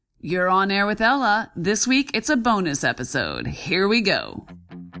You're on air with Ella. This week, it's a bonus episode. Here we go.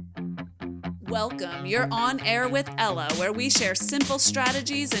 Welcome. You're on air with Ella, where we share simple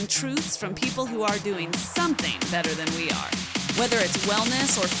strategies and truths from people who are doing something better than we are. Whether it's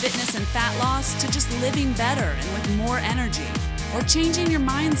wellness or fitness and fat loss, to just living better and with more energy, or changing your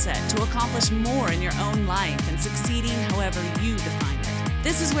mindset to accomplish more in your own life and succeeding however you define it.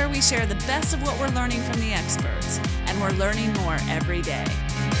 This is where we share the best of what we're learning from the experts, and we're learning more every day.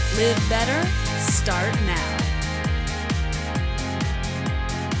 Live better, start now.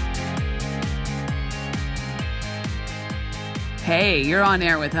 Hey, you're on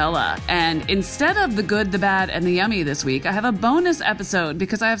air with Ella, and instead of the good, the bad, and the yummy this week, I have a bonus episode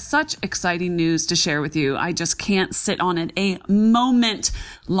because I have such exciting news to share with you. I just can't sit on it a moment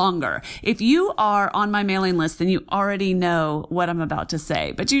longer. If you are on my mailing list, then you already know what I'm about to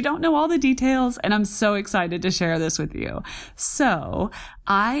say, but you don't know all the details, and I'm so excited to share this with you. So,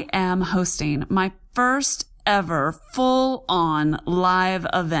 I am hosting my first ever full-on live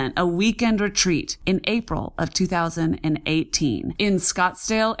event, a weekend retreat in April of 2018 in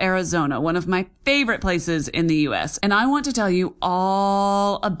Scottsdale, Arizona, one of my favorite places in the U.S. And I want to tell you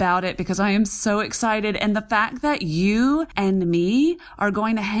all about it because I am so excited. And the fact that you and me are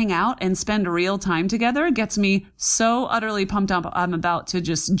going to hang out and spend real time together gets me so utterly pumped up. I'm about to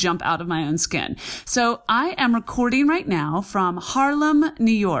just jump out of my own skin. So I am recording right now from Harlem,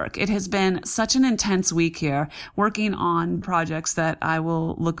 New York. It has been such an intense week here, working on projects that I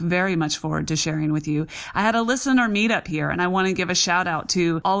will look very much forward to sharing with you. I had a listener meetup here, and I want to give a shout out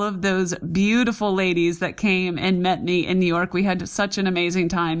to all of those beautiful ladies that came and met me in New York. We had such an amazing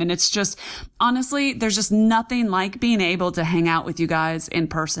time, and it's just, honestly, there's just nothing like being able to hang out with you guys in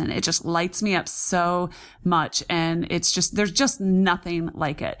person. It just lights me up so much, and it's just, there's just nothing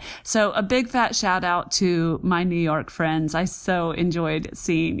like it. So a big fat shout out to my New York friends. I so enjoyed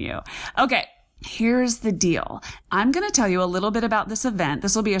seeing you. Okay. Here's the deal. I'm going to tell you a little bit about this event.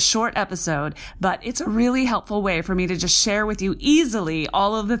 This will be a short episode, but it's a really helpful way for me to just share with you easily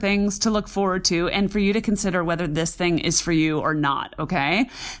all of the things to look forward to and for you to consider whether this thing is for you or not. Okay.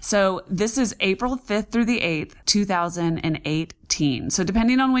 So this is April 5th through the 8th, 2008. So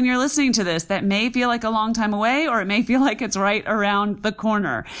depending on when you're listening to this, that may feel like a long time away, or it may feel like it's right around the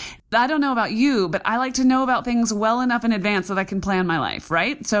corner. I don't know about you, but I like to know about things well enough in advance so that I can plan my life,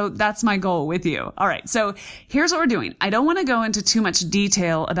 right? So that's my goal with you. All right. So here's what we're doing. I don't want to go into too much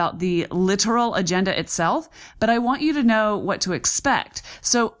detail about the literal agenda itself, but I want you to know what to expect.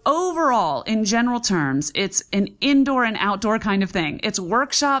 So overall, in general terms, it's an indoor and outdoor kind of thing. It's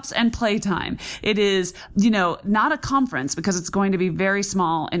workshops and playtime. It is, not a conference because it's going to be very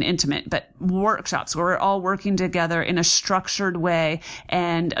small and intimate, but workshops where we're all working together in a structured way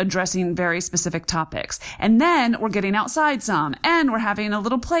and addressing very specific topics. And then we're getting outside some, and we're having a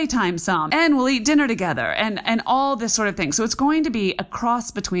little playtime some, and we'll eat dinner together and all this sort of thing. So it's going to be a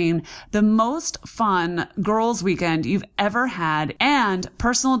cross between the most fun girls' weekend you've ever had and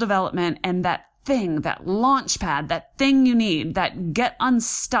personal development and that thing, that launch pad, that thing you need, that get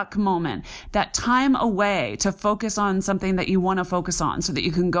unstuck moment, that time away to focus on something that you want to focus on so that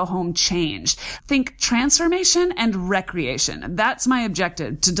you can go home changed. Think transformation and recreation. That's my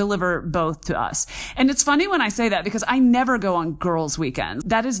objective, to deliver both to us. And it's funny when I say that because I never go on girls' weekends.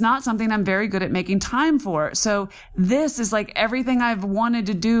 That is not something I'm very good at making time for. So this is like everything I've wanted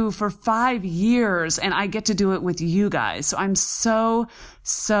to do for 5 years, and I get to do it with you guys. So I'm so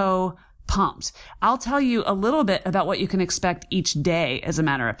pumped. I'll tell you a little bit about what you can expect each day, as a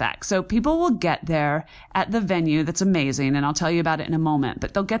matter of fact. So people will get there at the venue. That's amazing. And I'll tell you about it in a moment,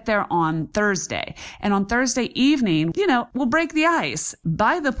 but they'll get there on Thursday. And on Thursday evening, we'll break the ice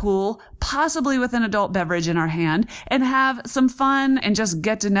by the pool, possibly with an adult beverage in our hand, and have some fun and just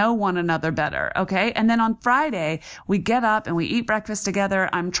get to know one another better. Okay. And then on Friday, we get up and we eat breakfast together.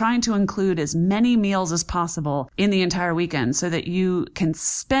 I'm trying to include as many meals as possible in the entire weekend so that you can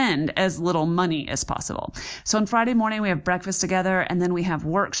spend as little money as possible. So on Friday morning, we have breakfast together, and then we have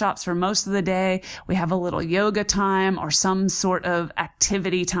workshops for most of the day. We have a little yoga time or some sort of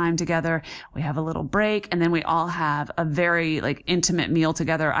activity time together. We have a little break, and then we all have a very intimate meal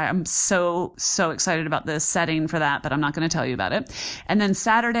together. I am so excited about the setting for that, but I'm not going to tell you about it. And then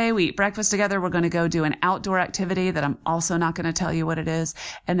Saturday, we eat breakfast together. We're going to go do an outdoor activity that I'm also not going to tell you what it is.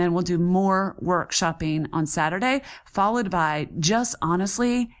 And then we'll do more workshopping on Saturday, followed by just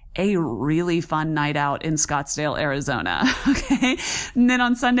honestly a really fun night out in Scottsdale, Arizona. Okay. And then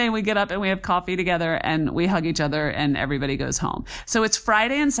on Sunday, we get up and we have coffee together and we hug each other and everybody goes home. So it's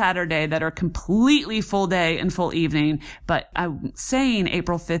Friday and Saturday that are completely full day and full evening. But I'm saying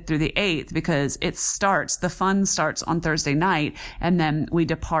April 5th through the 8th because the fun starts on Thursday night and then we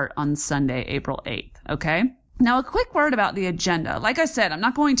depart on Sunday, April 8th. Okay. Now, a quick word about the agenda. Like I said, I'm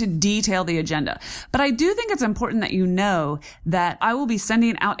not going to detail the agenda, but I do think it's important that you know that I will be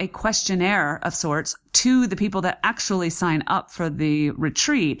sending out a questionnaire of sorts to the people that actually sign up for the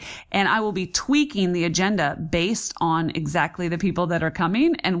retreat. And I will be tweaking the agenda based on exactly the people that are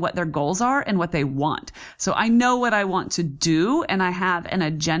coming and what their goals are and what they want. So I know what I want to do and I have an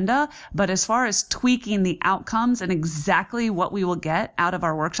agenda, but as far as tweaking the outcomes and exactly what we will get out of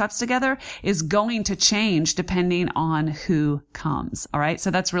our workshops together is going to change depending on who comes. All right.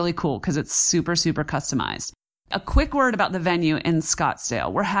 So that's really cool because it's super, super customized. A quick word about the venue in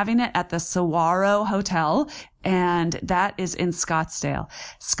Scottsdale. We're having it at the Saguaro Hotel, and that is in Scottsdale.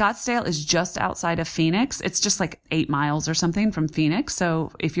 Scottsdale is just outside of Phoenix. It's just like 8 miles or something from Phoenix.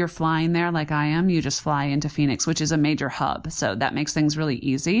 So if you're flying there like I am, you just fly into Phoenix, which is a major hub. So that makes things really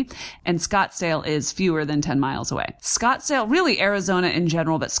easy. And Scottsdale is fewer than 10 miles away. Scottsdale, really Arizona in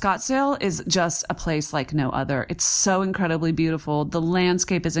general, but Scottsdale is just a place like no other. It's so incredibly beautiful. The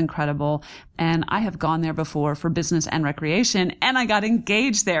landscape is incredible. And I have gone there before for business and recreation, and I got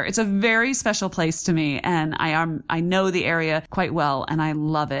engaged there. It's a very special place to me, and I know the area quite well, and I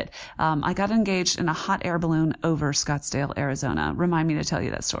love it. I got engaged in a hot air balloon over Scottsdale, Arizona. Remind me to tell you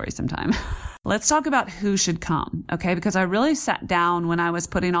that story sometime. Let's talk about who should come, okay? Because I really sat down when I was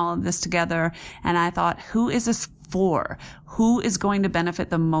putting all of this together, and I thought, who is this for? Who is going to benefit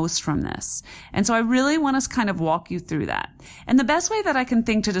the most from this? And so I really want to kind of walk you through that. And the best way that I can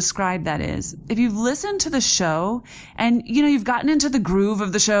think to describe that is if you've listened to the show and, you've gotten into the groove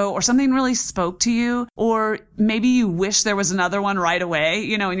of the show or something really spoke to you, or maybe you wish there was another one right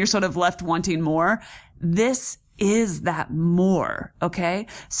away, and you're sort of left wanting more. This is that more. Okay.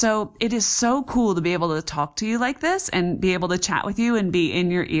 So it is so cool to be able to talk to you like this and be able to chat with you and be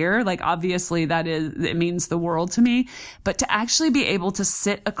in your ear. Like, obviously it means the world to me, but to actually be able to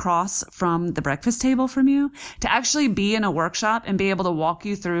sit across from the breakfast table from you, to actually be in a workshop and be able to walk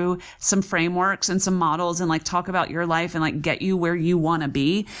you through some frameworks and some models and like talk about your life and like get you where you want to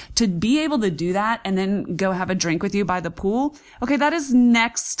be able to do that and then go have a drink with you by the pool. Okay. That is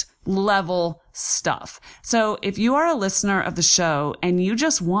next level stuff. So if you are a listener of the show and you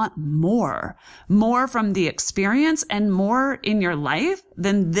just want more from the experience and more in your life,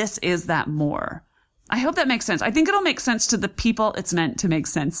 then this is that more. I hope that makes sense. I think it'll make sense to the people it's meant to make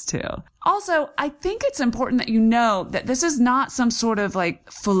sense to. Also, I think it's important that you know that this is not some sort of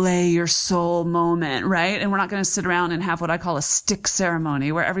like fillet your soul moment, right? And we're not going to sit around and have what I call a stick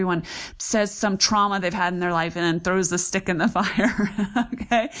ceremony where everyone says some trauma they've had in their life and then throws the stick in the fire.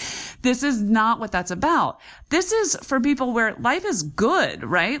 Okay. This is not what that's about. This is for people where life is good,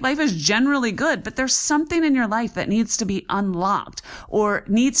 right? Life is generally good, but there's something in your life that needs to be unlocked or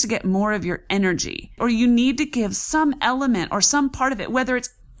needs to get more of your energy, or you need to give some element or some part of it, whether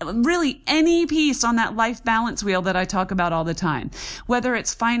it's really any piece on that life balance wheel that I talk about all the time, whether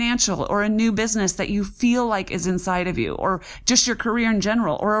it's financial or a new business that you feel like is inside of you, or just your career in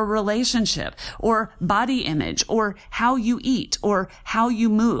general, or a relationship, or body image, or how you eat, or how you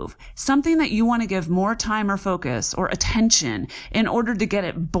move, something that you want to give more time or focus or attention in order to get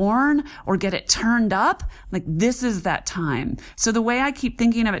it born or get it turned up. Like, this is that time. So the way I keep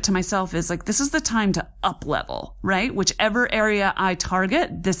thinking of it to myself is like, this is the time to up level, right? Whichever area I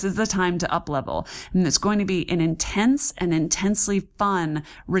target, this is the time to up level. And it's going to be an intense and intensely fun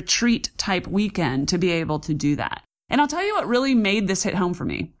retreat type weekend to be able to do that. And I'll tell you what really made this hit home for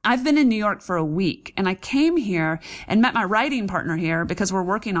me. I've been in New York for a week, and I came here and met my writing partner here because we're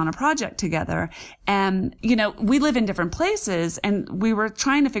working on a project together. And, we live in different places, and we were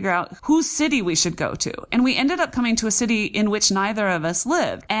trying to figure out whose city we should go to. And we ended up coming to a city in which neither of us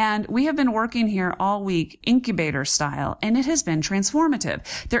lived. And we have been working here all week, incubator style, and it has been transformative.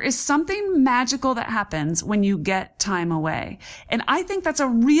 There is something magical that happens when you get time away. And I think that's a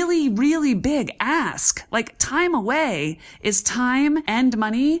really, really big ask. Like, time away is time and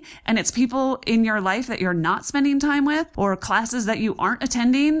money, and it's people in your life that you're not spending time with or classes that you aren't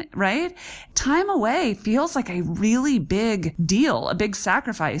attending, right? Time away feels like a really big deal, a big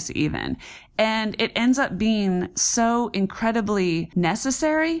sacrifice even. And it ends up being so incredibly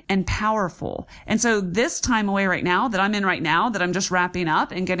necessary and powerful. And so this time away right now that I'm in right now, that I'm just wrapping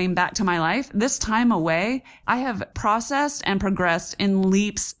up and getting back to my life, this time away, I have processed and progressed in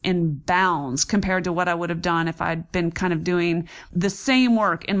leaps and bounds compared to what I would have done if I'd been kind of doing the same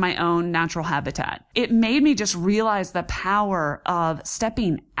work in my own natural habitat. It made me just realize the power of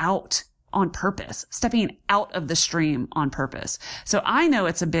stepping out on purpose, stepping out of the stream on purpose. So I know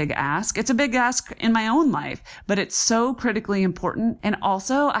it's a big ask. It's a big ask in my own life, but it's so critically important. And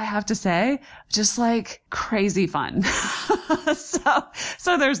also, I have to say, just like crazy fun.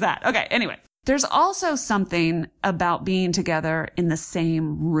 So there's that. Okay. Anyway. There's also something about being together in the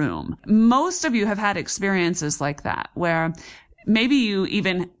same room. Most of you have had experiences like that where maybe you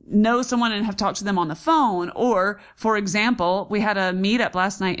even know someone and have talked to them on the phone. Or, for example, we had a meetup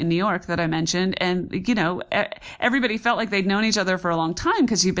last night in New York that I mentioned. And, everybody felt like they'd known each other for a long time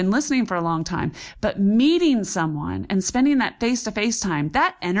because you've been listening for a long time. But meeting someone and spending that face-to-face time,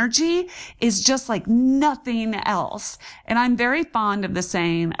 that energy is just like nothing else. And I'm very fond of the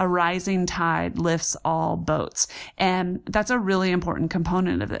saying, a rising tide lifts all boats. And that's a really important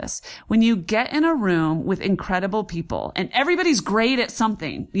component of this. When you get in a room with incredible people and everybody's great at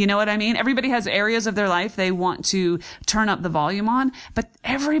something, you know what I mean? Everybody has areas of their life they want to turn up the volume on, but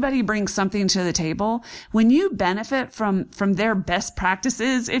everybody brings something to the table. When you benefit from their best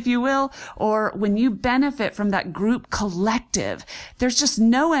practices, if you will, or when you benefit from that group collective, there's just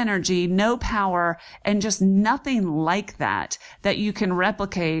no energy, no power, and just nothing like that you can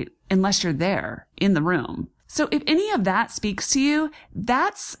replicate unless you're there in the room. So if any of that speaks to you,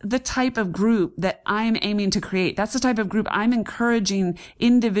 that's the type of group that I'm aiming to create. That's the type of group I'm encouraging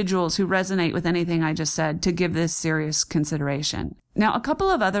individuals who resonate with anything I just said to give this serious consideration. Now, a couple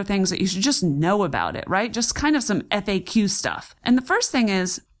of other things that you should just know about it, right? Just kind of some FAQ stuff. And the first thing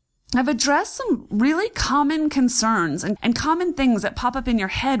is, I've addressed some really common concerns and common things that pop up in your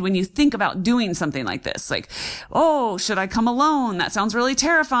head when you think about doing something like this. Like, oh, should I come alone? That sounds really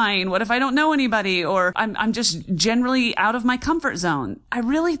terrifying. What if I don't know anybody? Or I'm just generally out of my comfort zone. I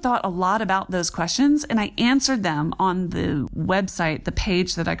really thought a lot about those questions and I answered them on the website, the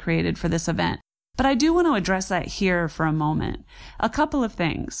page that I created for this event. But I do want to address that here for a moment. A couple of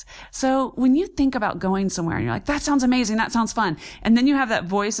things. So when you think about going somewhere and you're like, that sounds amazing, that sounds fun. And then you have that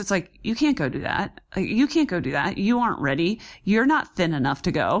voice, it's like, you can't go do that. You can't go do that. You aren't ready. You're not thin enough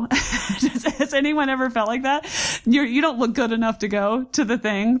to go. Has anyone ever felt like that? You don't look good enough to go to the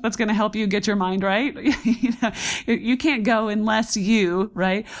thing that's going to help you get your mind right. You can't go unless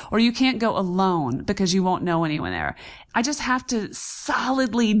right? Or you can't go alone because you won't know anyone there. I just have to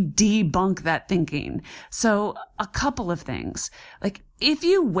solidly debunk that thinking. So a couple of things. Like, if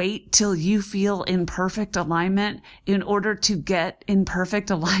you wait till you feel in perfect alignment in order to get in perfect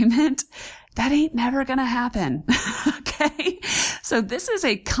alignment, that ain't never gonna happen. Okay? So this is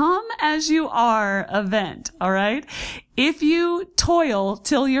a come as you are event. All right? If you toil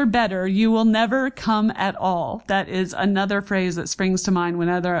till you're better, you will never come at all. That is another phrase that springs to mind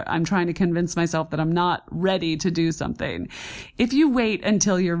whenever I'm trying to convince myself that I'm not ready to do something. If you wait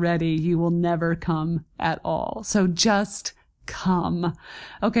until you're ready, you will never come at all. So just come.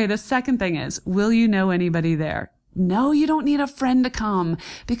 Okay. The second thing is, will you know anybody there? No, you don't need a friend to come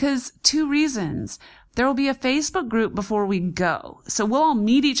because 2 reasons. There will be a Facebook group before we go. So we'll all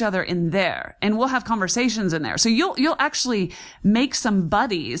meet each other in there and we'll have conversations in there. So you'll actually make some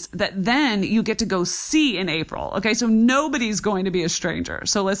buddies that then you get to go see in April. Okay. So nobody's going to be a stranger.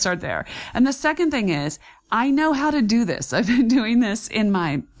 So let's start there. And the second thing is, I know how to do this. I've been doing this in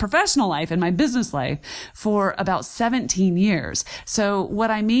my professional life and my business life for about 17 years. So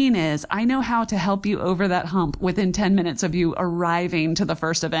what I mean is I know how to help you over that hump within 10 minutes of you arriving to the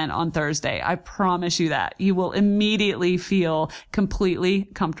first event on Thursday. I promise you that. You will immediately feel completely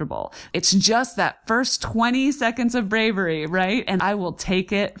comfortable. It's just that first 20 seconds of bravery, right? And I will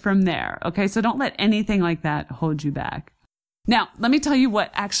take it from there. Okay. So don't let anything like that hold you back. Now, let me tell you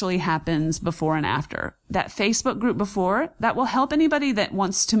what actually happens before and after. That Facebook group before, that will help anybody that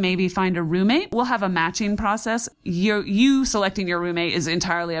wants to maybe find a roommate. We'll have a matching process. You selecting your roommate is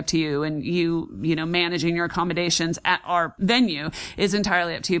entirely up to you, and you managing your accommodations at our venue is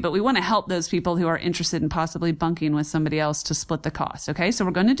entirely up to you. But we want to help those people who are interested in possibly bunking with somebody else to split the cost. Okay. So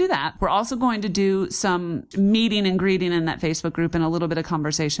we're going to do that. We're also going to do some meeting and greeting in that Facebook group and a little bit of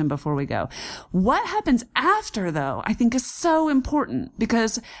conversation before we go. What happens after, though, I think is so important,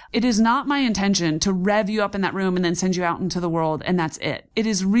 because it is not my intention to rev you up in that room and then send you out into the world and that's it. It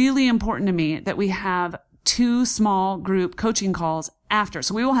is really important to me that we have 2 small group coaching calls after.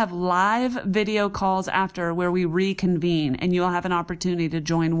 So we will have live video calls after where we reconvene, and you'll have an opportunity to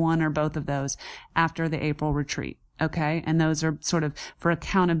join one or both of those after the April retreat. Okay. And those are sort of for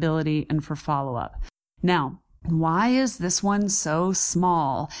accountability and for follow-up. Now, why is this one so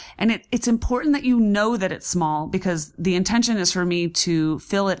small? And it's important that you know that it's small, because the intention is for me to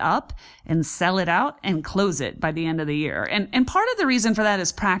fill it up and sell it out and close it by the end of the year. And part of the reason for that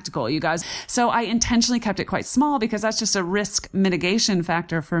is practical, you guys. So I intentionally kept it quite small because that's just a risk mitigation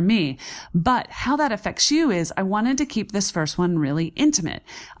factor for me. But how that affects you is I wanted to keep this first one really intimate.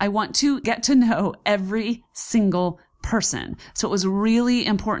 I want to get to know every single person. So it was really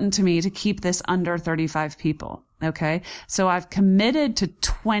important to me to keep this under 35 people. Okay. So I've committed to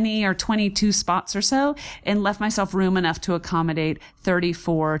 20 or 22 spots or so and left myself room enough to accommodate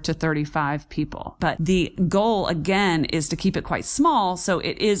 34 to 35 people. But the goal again is to keep it quite small. So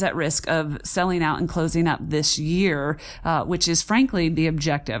it is at risk of selling out and closing up this year, which is frankly the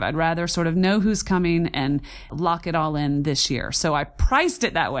objective. I'd rather sort of know who's coming and lock it all in this year. So I priced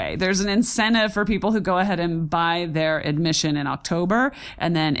it that way. There's an incentive for people who go ahead and buy their admission in October,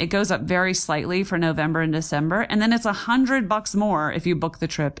 and then it goes up very slightly for November and December. And then it's $100 more if you book the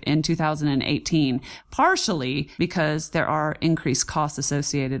trip in 2018, partially because there are increased costs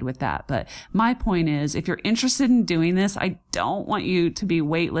associated with that. But my point is, if you're interested in doing this, I don't want you to be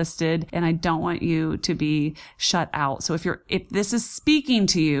waitlisted and I don't want you to be shut out. So if this is speaking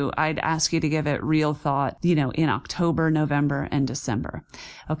to you, I'd ask you to give it real thought, in October, November, and December.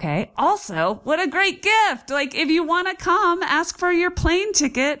 Okay. Also, what a great gift. Like, if you want to come, ask for your plane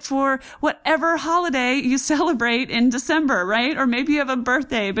ticket for whatever holiday you celebrate in December, right? Or maybe you have a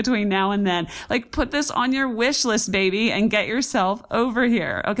birthday between now and then. Like, put this on your wish list, baby, and get yourself over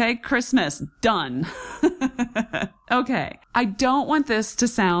here. Okay. Christmas done. Okay. I don't want this to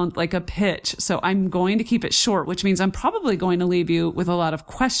sound like a pitch, so I'm going to keep it short, which means I'm probably going to leave you with a lot of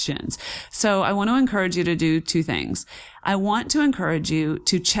questions. So I want to encourage you to do 2 things. I want to encourage you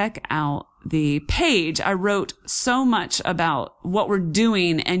to check out the page. I wrote so much about what we're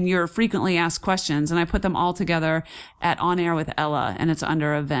doing and your frequently asked questions, and I put them all together at On Air with Ella, and it's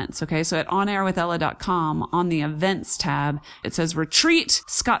under events. Okay. So at onairwithella.com, on the events tab, it says Retreat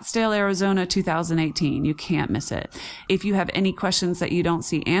Scottsdale, Arizona 2018. You can't miss it. If you have any questions that you don't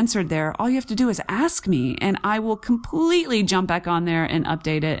see answered there, all you have to do is ask me, and I will completely jump back on there and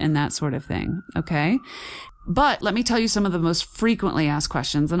update it and that sort of thing. Okay. But let me tell you some of the most frequently asked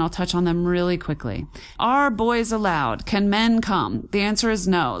questions, and I'll touch on them really quickly. Are boys allowed? Can men come? The answer is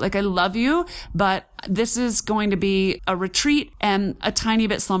no. Like, I love you, but this is going to be a retreat and a tiny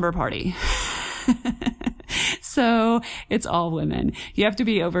bit slumber party. So it's all women. You have to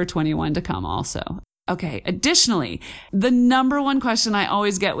be over 21 to come also. Okay. Additionally, the number one question I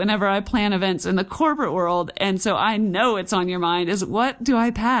always get whenever I plan events in the corporate world, and so I know it's on your mind, is what do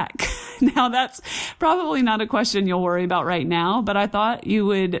I pack? Now, that's probably not a question you'll worry about right now, but I thought you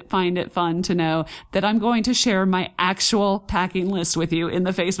would find it fun to know that I'm going to share my actual packing list with you in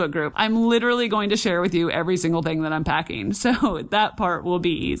the Facebook group. I'm literally going to share with you every single thing that I'm packing. So that part will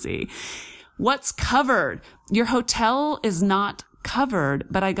be easy. What's covered? Your hotel is not covered,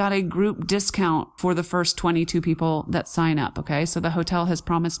 but I got a group discount for the first 22 people that sign up. Okay. So the hotel has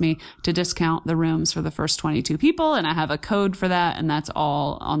promised me to discount the rooms for the first 22 people. And I have a code for that. And that's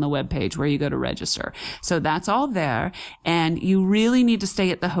all on the webpage where you go to register. So that's all there. And you really need to stay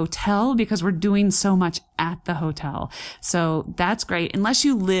at the hotel because we're doing so much at the hotel. So that's great. Unless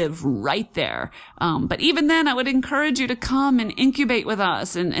you live right there. But even then I would encourage you to come and incubate with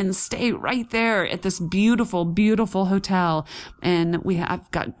us and stay right there at this beautiful, beautiful hotel. And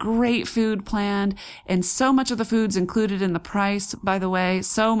I've got great food planned, and so much of the food's included in the price, by the way,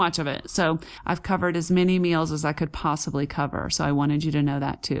 so much of it. So I've covered as many meals as I could possibly cover. So I wanted you to know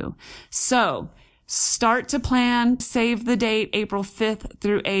that too. So start to plan, save the date, April 5th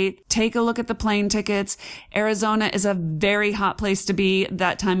through 8th. Take a look at the plane tickets. Arizona is a very hot place to be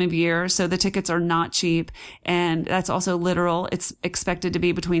that time of year, so the tickets are not cheap. And that's also literal. It's expected to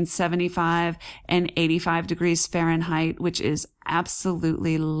be between 75 and 85 degrees Fahrenheit, which is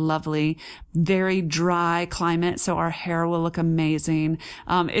absolutely lovely. Very dry climate, so our hair will look amazing.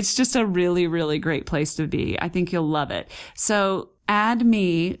 It's just a really, really great place to be. I think you'll love it. So add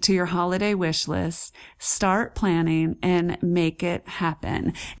me to your holiday wish list, start planning, and make it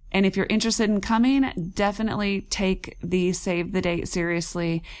happen. And if you're interested in coming, definitely take the Save the Date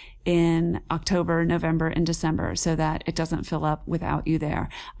seriously in October, November, and December so that it doesn't fill up without you there.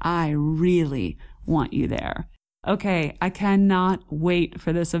 I really want you there. Okay, I cannot wait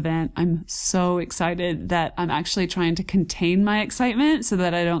for this event. I'm so excited that I'm actually trying to contain my excitement so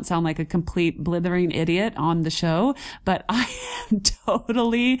that I don't sound like a complete blithering idiot on the show. But I am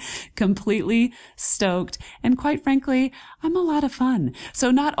totally, completely stoked. And quite frankly, I'm a lot of fun.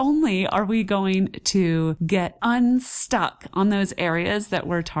 So not only are we going to get unstuck on those areas that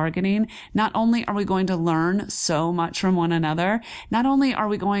we're targeting, not only are we going to learn so much from one another, not only are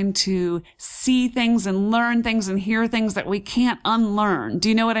we going to see things and learn things and hear things that we can't unlearn. Do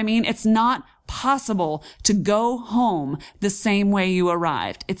you know what I mean? It's not possible to go home the same way you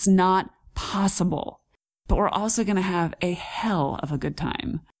arrived. It's not possible. But we're also going to have a hell of a good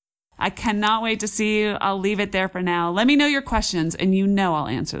time. I cannot wait to see you. I'll leave it there for now. Let me know your questions and you know I'll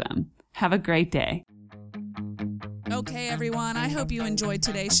answer them. Have a great day. Okay, everyone, I hope you enjoyed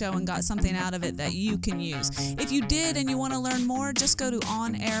today's show and got something out of it that you can use. If you did and you want to learn more, just go to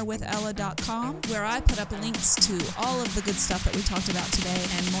onairwithella.com, where I put up links to all of the good stuff that we talked about today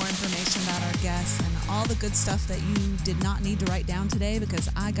and more information about our guests and all the good stuff that you did not need to write down today because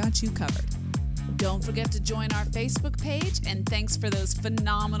I got you covered. Don't forget to join our Facebook page, and thanks for those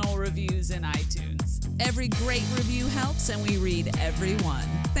phenomenal reviews in iTunes. Every great review helps, and we read every one.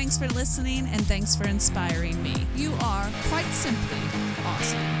 Thanks for listening, and thanks for inspiring me. You are, quite simply,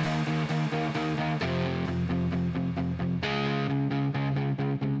 awesome.